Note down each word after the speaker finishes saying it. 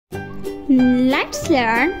Let's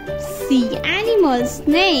learn sea animals'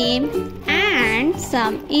 name and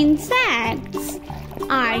some insects.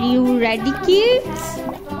 Are you ready, kids?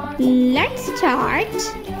 Let's start.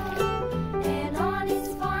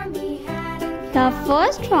 The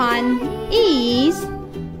first one is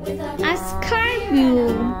a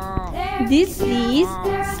scarabeo. This is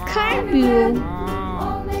scarabeo.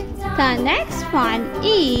 The next one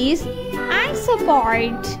is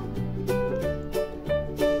isopod.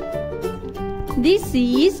 This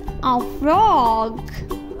is a frog.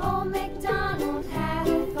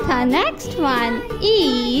 The next one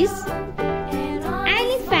is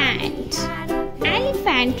elephant.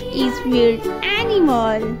 Elephant is weird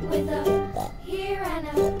animal.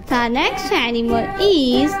 The next animal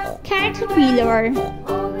is caterpillar.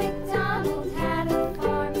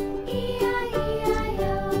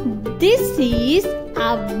 This is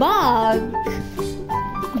a bug.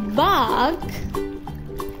 Bug.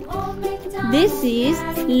 This is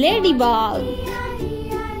ladybug.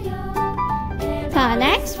 The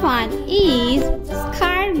next one is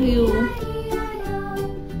scarabeo.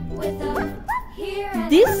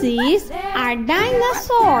 This is a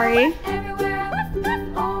dinosaur.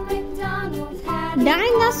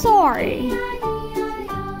 Dinosaur.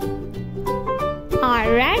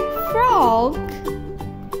 A red frog.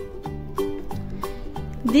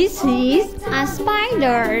 This is a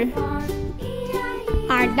spider.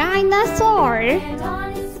 A dinosaur.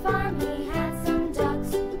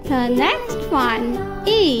 The next one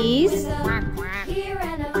is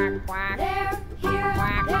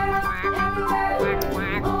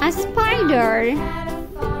a spider.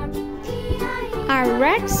 A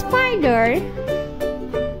red spider.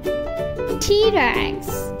 T-Rex.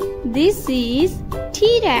 This is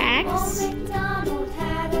T-Rex.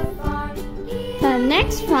 The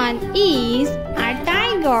next one is a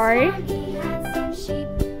tiger.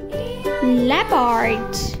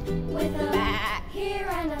 Leopard.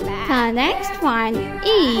 The next one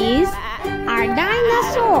is a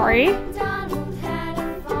dinosaur.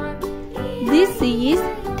 This is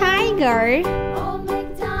tiger.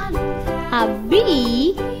 A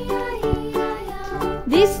bee.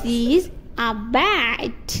 This is a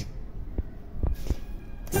bat.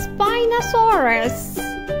 Spinosaurus.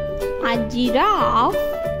 A giraffe.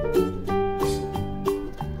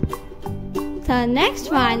 The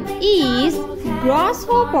next one is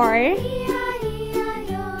grasshopper.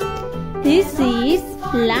 This is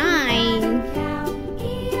lion.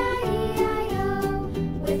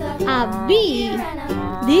 A bee.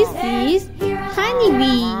 This is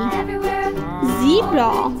honeybee.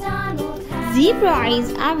 Zebra. Zebra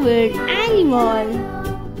is a weird animal.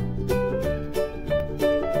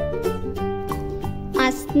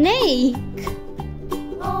 A snake.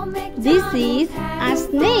 This is a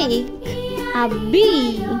snake. A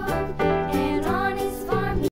bee.